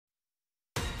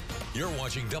You're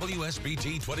watching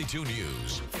WSBT 22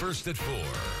 News, first at 4.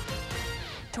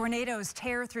 Tornadoes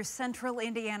tear through central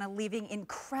Indiana, leaving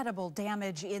incredible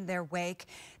damage in their wake.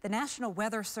 The National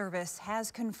Weather Service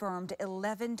has confirmed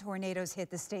 11 tornadoes hit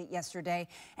the state yesterday,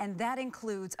 and that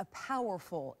includes a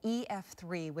powerful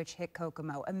EF3, which hit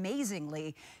Kokomo.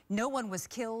 Amazingly, no one was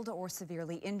killed or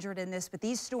severely injured in this, but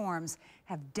these storms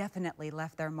have definitely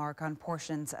left their mark on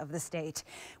portions of the state.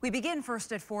 We begin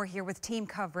first at 4 here with team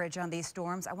coverage on these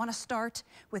storms. I want to start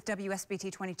with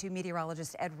WSBT 22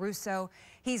 meteorologist Ed Russo.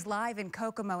 He's live in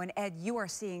Kokomo. And Ed, you are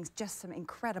seeing just some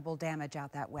incredible damage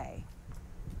out that way.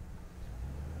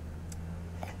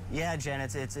 Yeah, Jen,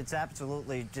 it's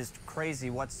absolutely just crazy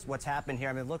what's happened here.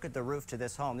 I mean, look at the roof to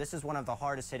this home. This is one of the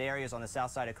hardest hit areas on the south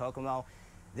side of Kokomo.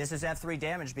 This is F3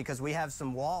 damage because we have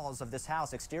some walls of this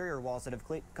house, exterior walls, that have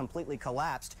completely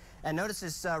collapsed. And notice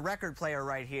this record player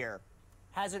right here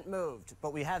hasn't moved,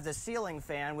 but we have the ceiling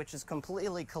fan, which is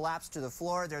completely collapsed to the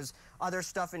floor. There's other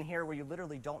stuff in here where you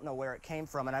literally don't know where it came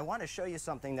from. And I want to show you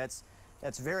something that's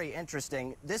very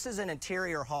interesting. This is an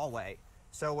interior hallway.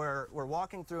 So we're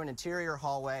walking through an interior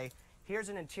hallway. Here's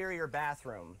an interior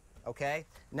bathroom, okay?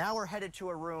 Now we're headed to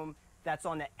a room that's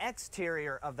on the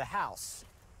exterior of the house.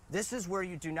 This is where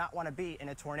you do not want to be in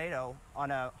a tornado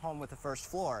on a home with the first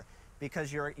floor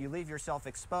because you leave yourself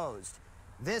exposed.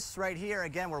 This right here,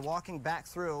 again, we're walking back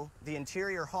through the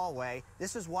interior hallway.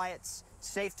 This is why it's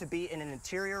safe to be in an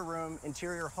interior room,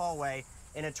 interior hallway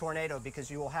in a tornado, because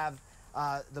you will have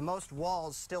the most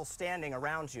walls still standing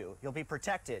around you. You'll be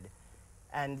protected.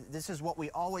 And this is what we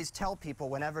always tell people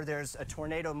whenever there's a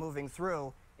tornado moving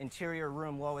through, interior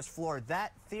room, lowest floor.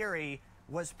 That theory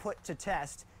was put to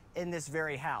test in this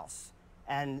very house.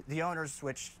 And the owners,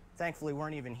 which thankfully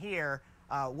weren't even here,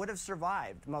 would have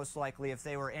survived, most likely, if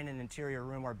they were in an interior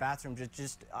room or bathroom.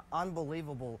 Just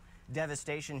unbelievable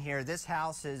devastation here. This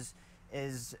house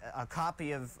is a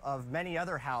copy of many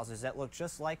other houses that look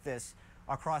just like this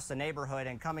across the neighborhood.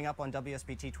 And coming up on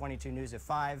WSBT 22 News at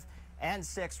 5 and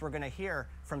 6, we're going to hear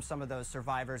from some of those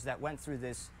survivors that went through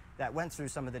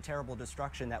some of the terrible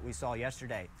destruction that we saw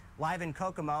yesterday. Live in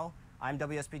Kokomo, I'm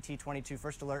WSBT 22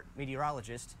 First Alert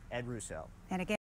meteorologist Ed Russo. And again,